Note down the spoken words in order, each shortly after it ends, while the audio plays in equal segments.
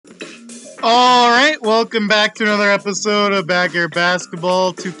Alright, welcome back to another episode of Backyard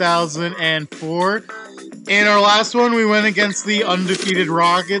Basketball 2004. In our last one, we went against the undefeated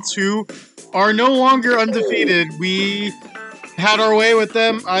Rockets, who are no longer undefeated. We had our way with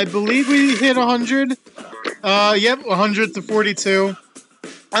them. I believe we hit 100. Yep, 100 to 42.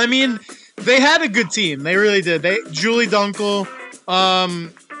 I mean, they had a good team. They really did. Julie Dunkel,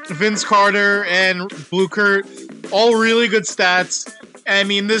 Vince Carter, and Blue Kurt, all really good stats. I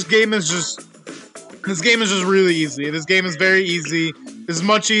mean, this game is just really easy. This game is very easy. It's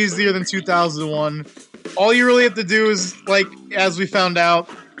much easier than 2001. All you really have to do is, like, as we found out,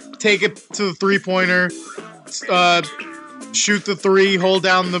 take it to the three-pointer, shoot the three, hold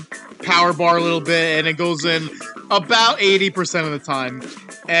down the power bar a little bit, and it goes in about 80% of the time.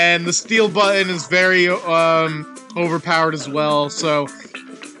 And the steal button is very overpowered as well. So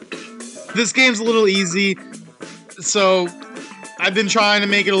this game's a little easy. So I've been trying to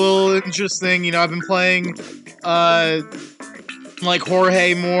make it a little interesting. You know, I've been playing like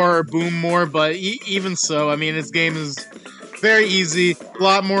Jorge more or Boom more, but even so, I mean, this game is very easy, a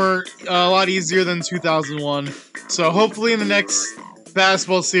lot easier than 2001. So hopefully in the next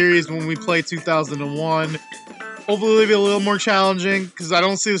basketball series when we play 2001, hopefully it'll be a little more challenging, because I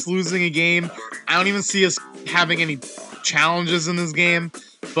don't see us losing a game. I don't even see us having any challenges in this game,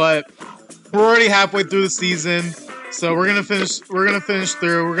 but we're already halfway through the season. So we're gonna finish through.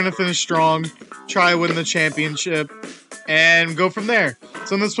 We're gonna finish strong, try to win the championship, and go from there.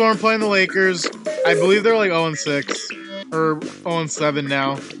 So in this one, we're playing the Lakers. I believe they're like 0-6 or 0-7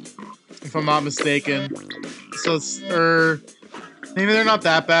 now, if I'm not mistaken. So it's maybe they're not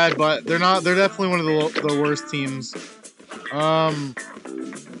that bad, but they're not. They're definitely one of the worst teams.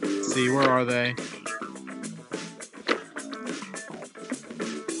 Let's see, where are they?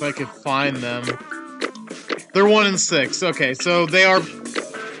 If I could find them. They're 1-6. Okay, so they are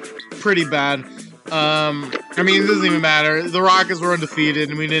pretty bad. I mean, it doesn't even matter. The Rockets were undefeated,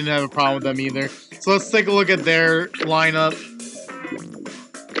 and we didn't have a problem with them either. So let's take a look at their lineup.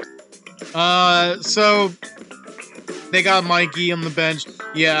 So they got Mikey on the bench.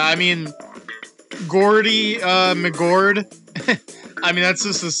 Yeah, I mean, Gordy McGord. I mean, that's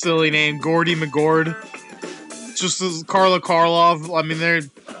just a silly name, Gordy McGord. Just as Carla Karlov. I mean, they're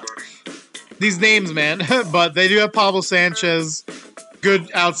these names, man. But they do have Pablo Sanchez, good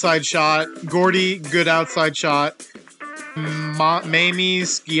outside shot. Gordy, good outside shot. Mamie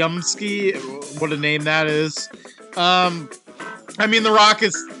Skiumski, what a name that is. I mean, the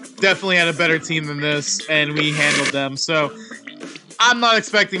Rockets definitely had a better team than this, and we handled them. So I'm not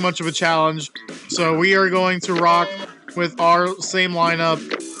expecting much of a challenge. So we are going to rock with our same lineup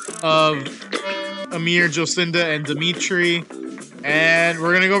of Amir, Jocinda, and Dimitri. And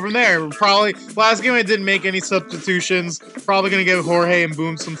we're going to go from there. Probably, last game I didn't make any substitutions. Probably going to give Jorge and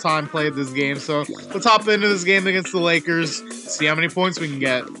Boom some time to play this game. So let's hop into this game against the Lakers. See how many points we can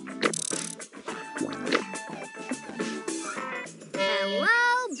get.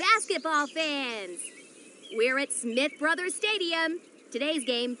 Hello, basketball fans. We're at Smith Brothers Stadium. Today's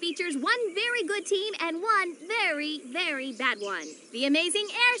game features one very good team and one very, very bad one. The Amazing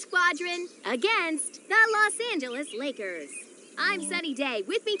Air Squadron against the Los Angeles Lakers. I'm Sunny Day.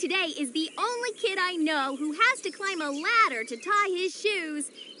 With me today is the only kid I know who has to climb a ladder to tie his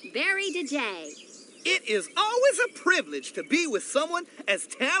shoes, Barry DJ. It is always a privilege to be with someone as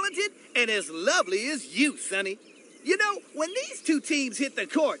talented and as lovely as you, Sonny. You know, when these two teams hit the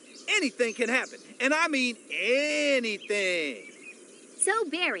court, anything can happen. And I mean anything. So,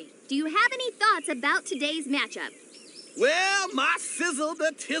 Barry, do you have any thoughts about today's matchup? Well, my sizzle,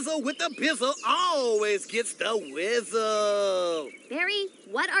 the tizzle with the bizzle always gets the whizzle. Barry,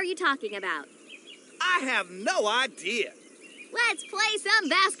 what are you talking about? I have no idea. Let's play some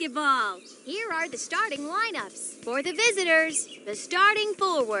basketball. Here are the starting lineups. For the visitors, the starting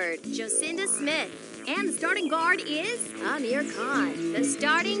forward, Jocinda Smith. And the starting guard is Amir Khan. The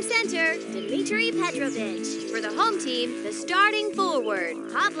starting center, Dmitry Petrovich. For the home team, the starting forward,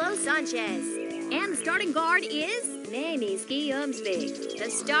 Pablo Sanchez. And the starting guard is Mamie Skiumsvik. The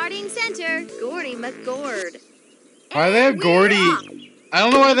starting center, Gordy McGord. Why do they have Gordy? I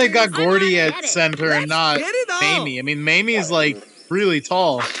don't know why they got Gordy at center and not Mamie. I mean, Mamie is like really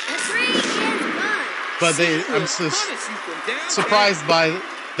tall. The three is good. But I'm surprised by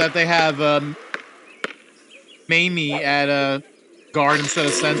that they have Mamie at a guard instead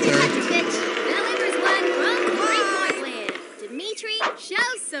of center. Delivers one from three-point land. Dimitri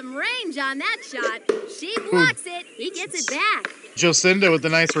shows some range on that shot. She blocks it. He gets it back. Jocinda with a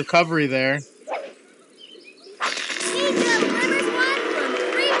nice recovery there. He delivers one from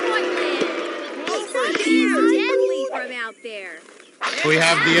three-point land. He is deadly from out there. We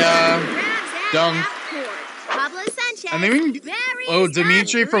have the Dunk. half court. Pablo Sanchez. And then we can. buries Oh, the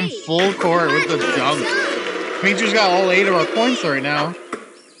Dimitri from three. full court with the What a dunk. dunk. Dimitri's got all 8 of our points right now.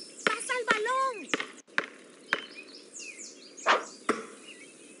 Pasa el balón.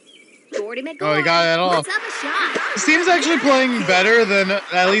 Gordy McGoy. Oh, he got it all. Puts up a shot. This team's actually playing better than,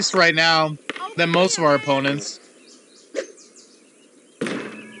 at least right now, than most of our opponents.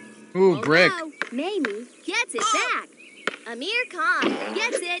 Ooh, brick. Oh, Mamie gets it back. Amir Khan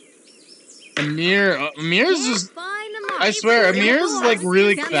gets it. Amir's just. Can't find the mark. I swear, Amir's like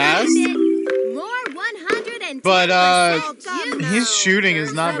really Comes fast, with it. More 110%. but You his shooting is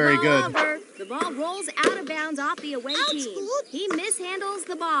turns not the very ball good. over. The ball rolls out of bounds off the away team. He mishandles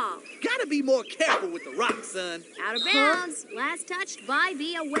the ball. Gotta be more careful with the rock, son. Out of bounds. Last touched by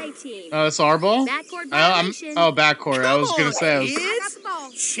the away team. It's our ball? Backcourt violation. Backcourt. I was Come gonna on, say. kids.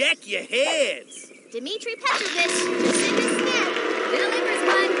 Check your heads. Dmitry Petrovic, Jacinda Smith, delivers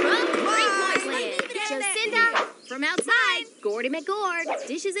one from three-point land. Jacinda from outside, Gordy McGord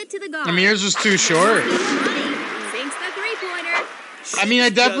dishes it to the guard. Amir's just too short. Sinks the three-pointer. I mean, I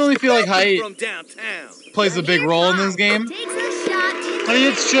definitely feel like height From downtown. plays a big role in this game. Takes a shot. I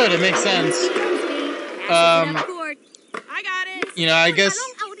mean, it should. It makes sense. I got it. You know, I guess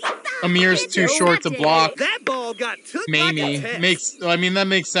Amir's too short to block That ball got took Mamie. like a test. I mean, that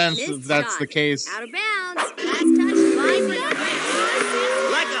makes sense if that's the case. Out of bounds. Last touch by the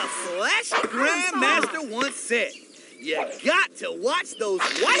Like a flashy grandmaster once said, you got to watch those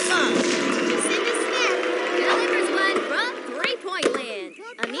white lines. Jacinda Smith delivers one from three-point land.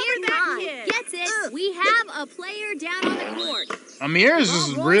 Amir Khan gets it. We have a player down on the court. Amir is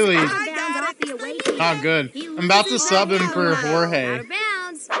just really not good. I'm about to sub him for Out Jorge. of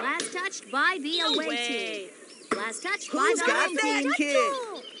bounds. Last touched by the away team. Last touch by Who's the got home that team. kid?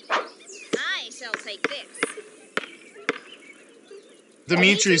 I shall take this.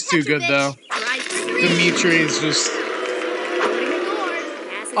 Dimitri's too good, though. Dimitri's just.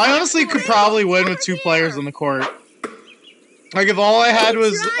 I honestly could probably win with 2 players on the court. Like, if all I had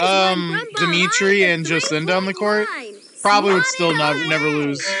was Dimitri and Jacinda on the court, probably would still never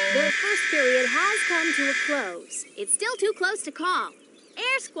lose. The first period has come to a close. It's still too close to call.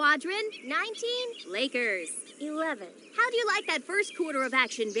 Air Squadron, 19. Lakers, 11. How do you like that first quarter of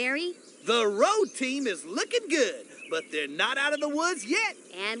action, Barry? The road team is looking good, but they're not out of the woods yet.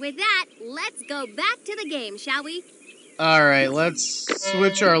 And with that, let's go back to the game, shall we? Alright, let's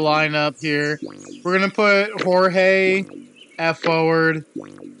switch our lineup here. We're going to put Jorge at forward,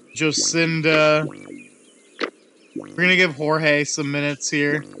 Jacinda. We're going to give Jorge some minutes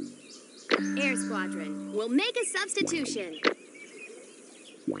here. Air Squadron will make a substitution.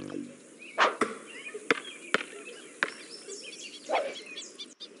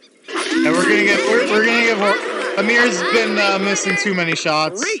 And we're gonna give Amir's been missing too many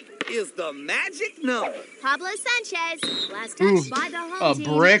shots. 3 is the magic number. Pablo Sanchez, last touch Ooh, by the home a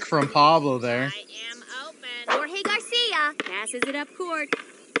team. brick from Pablo there. I am open. Jorge Garcia passes it up court.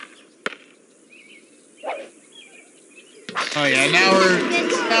 Oh yeah, now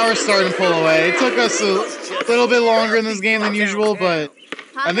we're starting to pull away. It took us a little bit longer in this game than usual, but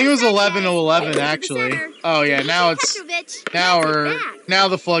I think it was 11-11 actually. Oh yeah, now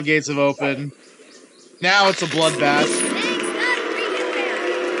the floodgates have opened. Now it's a bloodbath.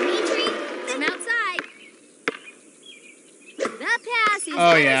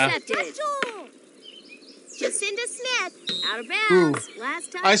 Oh yeah. Jacinda Smith out of bounds. Ooh.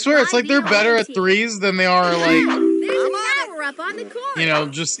 Last touch I swear it's by like they're the better away at team. threes than they are like, There's a power up on the court. you know,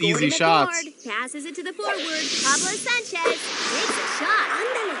 just Gordy easy McGord shots. Passes it to the forward. Pablo Sanchez takes a shot.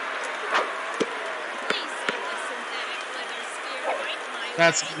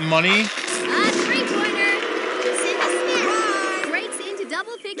 That's money. A three-pointer. Jacinda Smith breaks into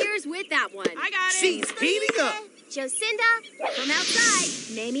double figures with that one. I got She's heating up. Jacinda from outside.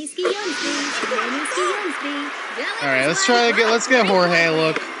 Mamie Skiyomsky. All right, let's get Jorge a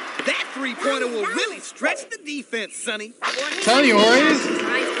look. That three-pointer will really stretch the defense, Sonny. Telling you,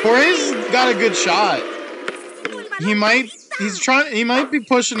 Jorge's got a good shot. He might be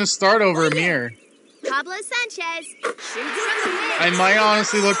pushing to start over Amir. Pablo Sanchez shoots from the mid. I might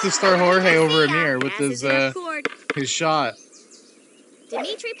honestly look to start Jorge over Amir with Passes it up court. his shot.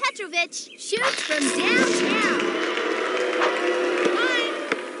 Dmitry Petrovic shoots from downtown.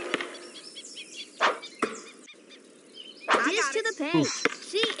 Dish to the paint. Oof.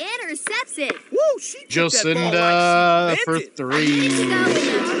 She intercepts it. Woo, she took that ball Jacinda like she for meant it. 3. Jacinda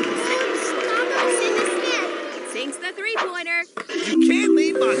Smith sinks the three-pointer. You can't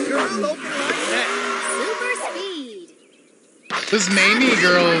leave my girl open like that. Super speed. This Mamie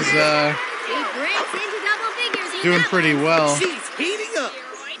girl is She breaks into double figures. doing pretty well. She's heating up.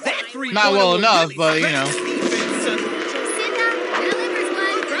 That 3 Not well enough, but you know. Jocinda delivers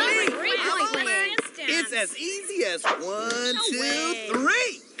one from three-point land. It's as easy as 1, 2, 3.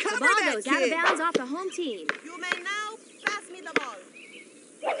 The Cover ball that goes out of kid. bounds off the home team. You may now pass me the ball.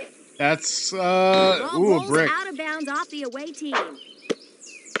 That's The ball ooh, a rolls brick. out of bounds off the away team.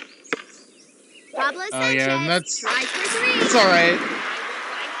 Pablo Oh, Sanchez yeah, and that's- tries for three. It's all right.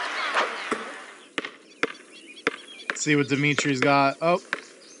 See what Dimitri's got. Oh,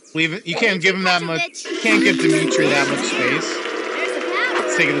 leave it. You can't give him that much. You can't give Dimitri that much space. There's the power.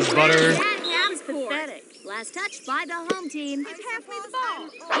 Let's take it as butter. That half court. Last touch by the home team. Pass me the ball.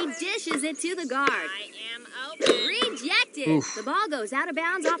 He dishes it to the guard. I am open. Rejected. Oof. The ball goes out of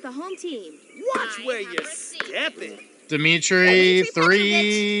bounds off the home team. Watch where you're stepping. Dimitri,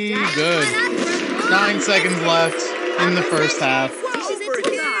 3. Dials Good. one up from long 9 seconds left in the first half. Dishes it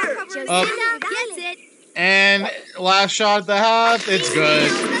to the guard. Up. Jocinda gets it. And last shot at the half. It's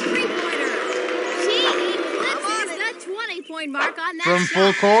good. She nails the three-pointer. She eclipses the 20-point mark on that From shot.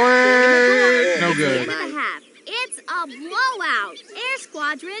 full court. No End good. of the half. It's a blowout. Air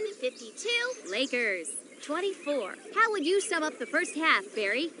Squadron 52, Lakers 24. How would you sum up the first half,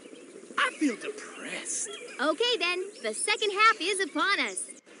 Barry? I feel depressed. Okay then, the second half is upon us.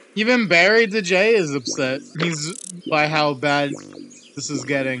 Even Barry DJ is upset. He's by how bad this is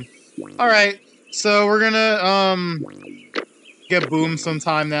getting. All right, so we're gonna get Boom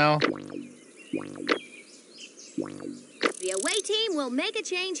sometime now. The away team will make a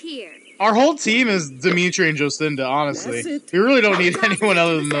change here. Our whole team is Dimitri and Jocinda. Honestly, That's it. we really don't need anyone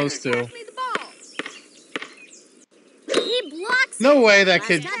other than those two. Pass me the ball. He blocks No it. way that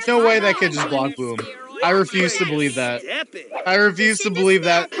kid. No way that kid just blocked Boom. I refuse to believe that. Stepping. I refuse to believe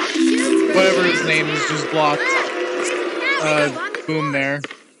that whatever his name is just blocked Boom there.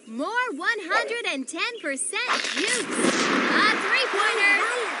 More 110% use. A three-pointer.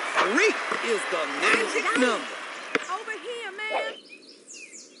 3 is the magic number. Over here, man.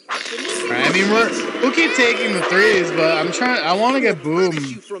 Alright, I mean we'll keep taking the threes, but I want to get Boom Punish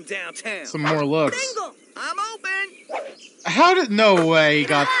you from downtown. some more looks. Bingo. I'm open. How did? No way he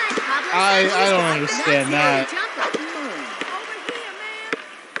got. I don't understand that. Over here,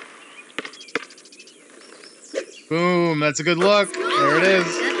 man. Boom, that's a good look. There it is.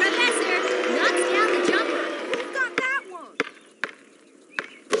 The professor knocks down the jumper. Who got that one?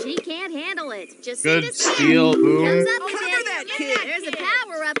 She can't handle it. Just Good steal, Boom. Comes up with Cover it. that kid. There's a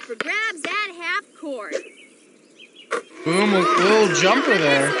power up for grabs at half court. Boom, a little jumper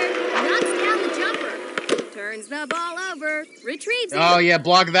there. Knocks down the jumper. Turns the ball over. Retrieves it. Oh yeah,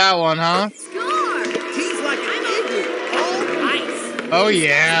 block that one, huh? Score. He's like an igloo. All ice. Oh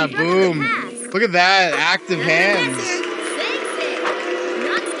yeah, Boom. Look at that, active hands. Sinks it.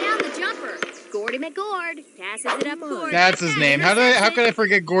 Knocks down the jumper. Gordy McGord passes it up court. That's his name. How could I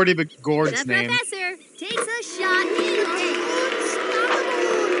forget Gordy McGord's The name? professor takes a shot in late.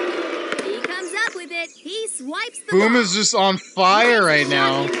 He comes up with it. He swipes the Boom ball. is just on fire right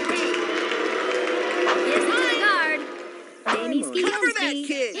now. Gives it to the guard. Jamie Cover that Skielski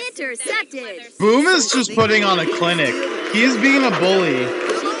kid. intercepted. Boom is just putting on a clinic. He is being a bully. She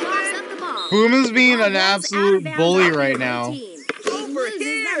coughs up the ball. Boom is being Ball an rolls absolute out of bounds bully off the right home now. team. He Over loses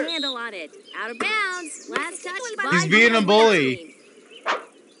here. the handle on it. Out of bounds. Last touch by He's the being a away bully. team.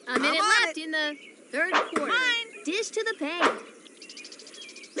 A minute on left in the third quarter. Dish to the paint.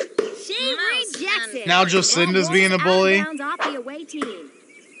 She rejects it. Now Jocinda's Ball being a rolls bully. Out of bounds off the away team.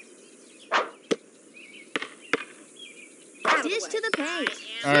 Dish to the paint.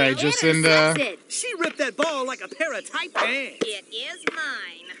 All right, She Jocinda, intercepts it. She ripped that ball like a pair of tight pants. It is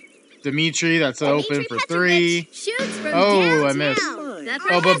mine. Dimitri, that's open Dmitry for Petrovic 3. shoots from Oh, I downtown. missed. The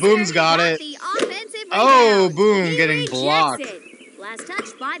Oh, but Boom's got professor it. the offensive Oh, rebound. Boom He getting rejects blocked. it. Last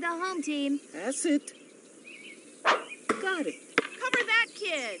touch by the home team. That's it. Got it. Cover that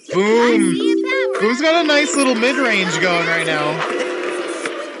kid. Boom. I see a power Boom's up. got a nice little mid-range going right now. That was a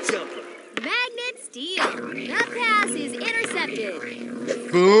sweet jumper. Magnet steal. The pass is intercepted.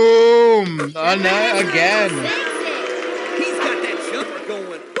 Boom. Again. Sinks it. He's got that jumper going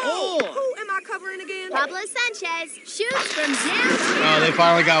on. Who am I covering again? Pablo Sanchez shoots from downtown. Oh, they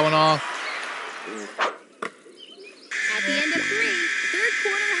finally got one off. At the end of 3, the third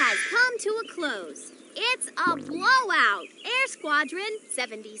quarter has come to a close. It's a blowout. Air Squadron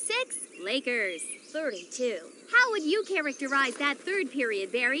 76, Lakers 32. How would you characterize that third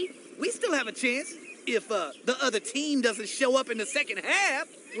period, Barry? We still have a chance if the other team doesn't show up in the second half.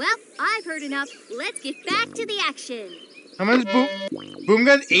 Well, I've heard enough. Let's get back to the action. How much Boom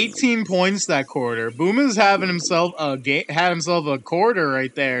got 18 points that quarter. Boom is having himself had himself a quarter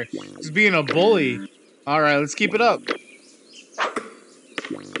right there. He's being a bully. All right, let's keep it up.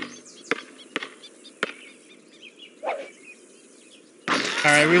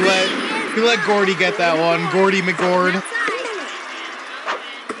 All right, we let Gordy get that one. Gordy McGord.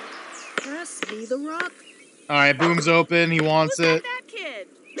 Pass me the rock. All right, Boom's open. He wants Who's it, that kid?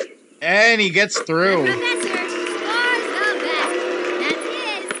 and he gets The through. professor scores the basket. That's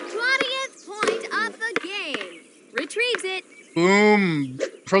his 20th point of the game. Retrieves it. Boom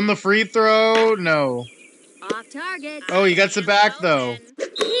from the free throw. No. Off target. Oh, he gets it back though.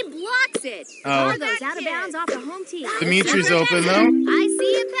 He blocks it. The Oh. ball goes out of bounds off the home team. Dimitri's The open, professor. though. I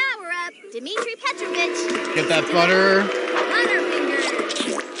see a power up. Dimitri Petrovic. Get that butter. Butterfinger.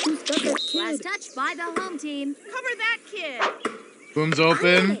 Who's got that Last kid? touch by the home team. Cover that kid. Boom's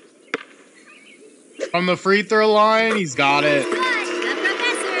open. From the free throw line, he's got it. Good. The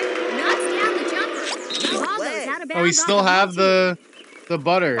professor knocks down the jumper. The ball goes out of bounds. Oh, we off still the have home the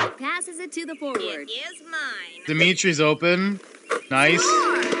butter. team. Passes it to the forward. is mine. Dimitri's open. Nice. That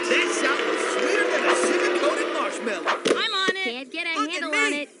shot was sweeter than a sugar-coated marshmallow. I'm on it. Can't get a Look at handle me.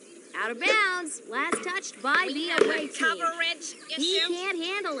 on it. Out of bounds. Last touched by the away team. Coverage He can't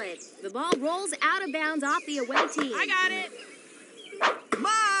handle it. The ball rolls out of bounds off the away team. I got it.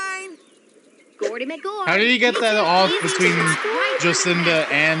 Mine. Gordy McGord. How did he get that off between Right Jacinda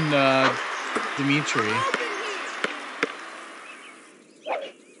and Dimitri?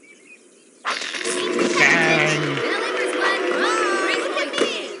 Bang. Delivers one from three-point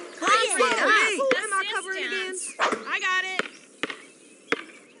land. Pops it up. Who am I covering again? I got it.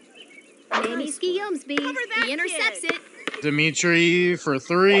 Mamie Skiumsby. Cover that He intercepts kid. it. Dimitri for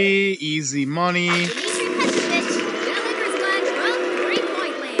three. Easy money. Dimitri Petrovic delivers one from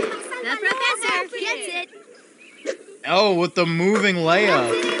three-point land. The professor gets it. Oh, with the moving layup.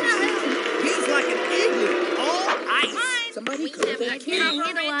 Puts it in the hoop. He's like an igloo, all ice. Somebody Can't get a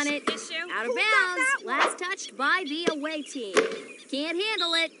handle on it. Out of bounds. Last touched by the away team. Can't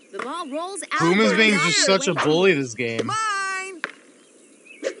handle it. The ball rolls out. Boom is of being bounds just off such the a away bully team. this game. Mine.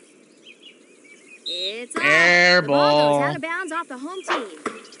 It's off. Air The ball ball. goes out of bounds off the home team.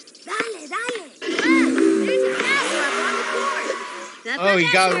 Dale, dale. There's a foul up on the court. The Oh,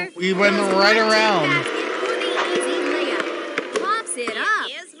 professor he went goes right to the around. basket for the easy layup. Pops it up.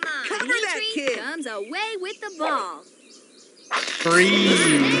 Cover that Dimitri kid. comes away with the ball. Three. Takes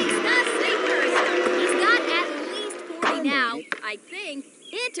the sleepers. He's got at least 40 now. I think.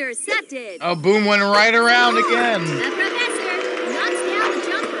 Intercepted. Oh, Boom went right around again. The professor knocks down the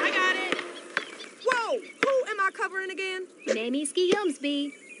jumper. I got it. Whoa. Who am I covering again? Mamie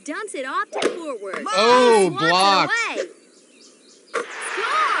Skiumsby dumps it off to the forward. Oh, Swats it blocked. away.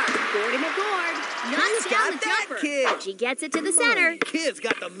 Score! Gordy McGord knocks Who's down got the that jumper. kid? She gets it to the center. Kid's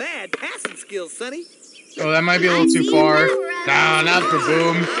got the mad passing skills, Sonny. Oh, that might be a little too far. No, not for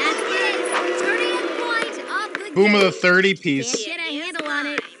Boom. That's his 30th point of the Boom with a game. 30 Can't piece. get a handle on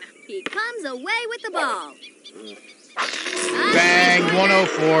it. He comes away with the ball. Bang,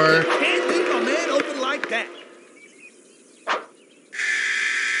 104. Can't leave a man open like that.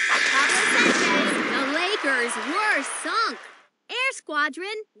 Pablo Sanchez. The Lakers were sunk. Air Squadron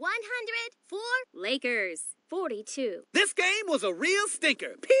 104. Lakers 42. This game was a real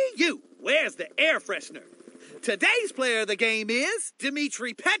stinker. P.U. Where's the air freshener? Today's player of the game is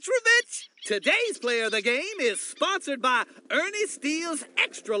Dimitri Petrovic. Today's player of the game is sponsored by Ernie Steele's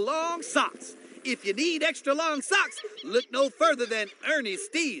Extra Long Socks. If you need extra long socks, look no further than Ernie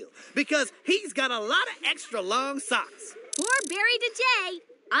Steele, because he's got a lot of extra long socks. For Barry DJ,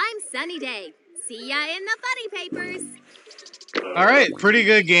 I'm Sunny Day. See ya in the funny papers. All right, pretty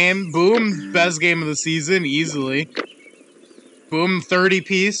good game. Boom, best game of the season, easily. Boom, 30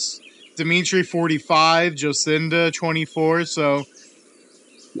 piece. Dimitri, 45. Jocinda, 24. So,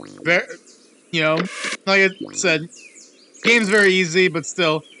 you know, like I said, game's very easy, but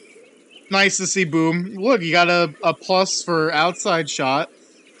still, nice to see Boom. Look, you got a plus for outside shot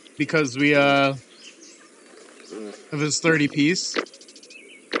because we, of his 30 piece.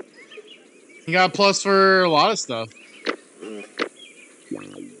 You got a plus for a lot of stuff.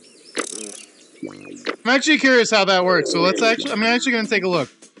 I'm actually curious how that works. So I'm actually gonna take a look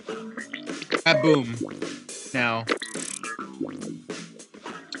at Boom now.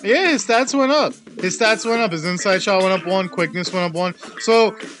 Yeah, his stats went up. His inside shot went up 1. Quickness went up 1.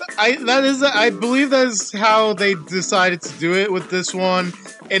 So I believe that is how they decided to do it with this one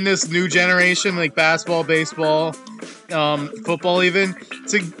in this new generation, like basketball, baseball, football even.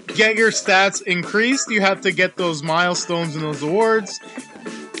 To get your stats increased, you have to get those milestones and those awards.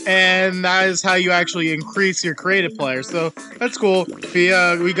 And that is how you actually increase your creative player. So that's cool. We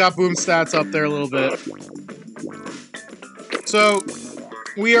got Boom stats up there a little bit. So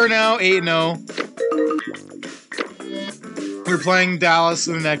we are now 8-0. We're playing Dallas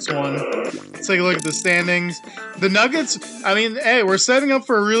in the next one. Let's take a look at the standings. The Nuggets, I mean, hey, we're setting up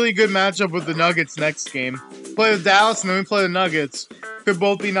for a really good matchup with the Nuggets next game. Play the Dallas and then we play the Nuggets. Could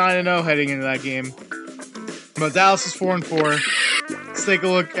both be 9-0 heading into that game. But Dallas is 4-4. Let's take a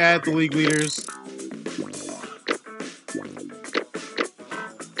look at the league leaders.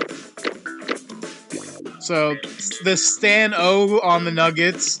 So the Stan O on the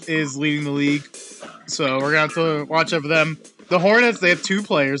Nuggets is leading the league. So we're going to have to watch out for them. The Hornets, they have 2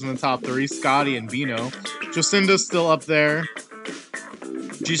 players in the top 3, Scotty and Bino. Jacinda's still up there.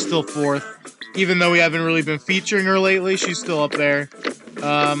 She's still 4th. Even though we haven't really been featuring her lately, she's still up there.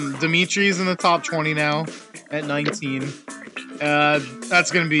 Dimitri's in the top 20 now at 19.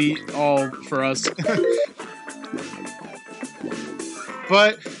 That's going to be all for us.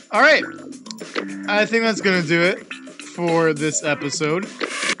 But, alright. I think that's going to do it for this episode.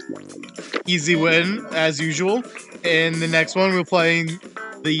 Easy win, as usual. In the next one, we're playing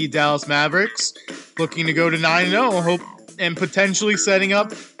the Dallas Mavericks. Looking to go to 9-0. Hope and potentially setting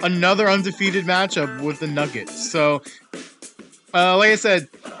up another undefeated matchup with the Nuggets. So, like I said,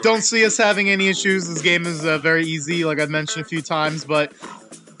 don't see us having any issues. This game is very easy, like I've mentioned a few times. But,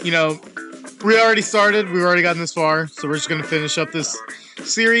 you know, we already started. We've already gotten this far. So we're just going to finish up this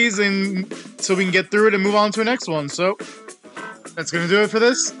series and so we can get through it and move on to the next one. So, that's going to do it for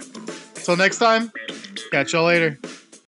this. Until next time, catch y'all later.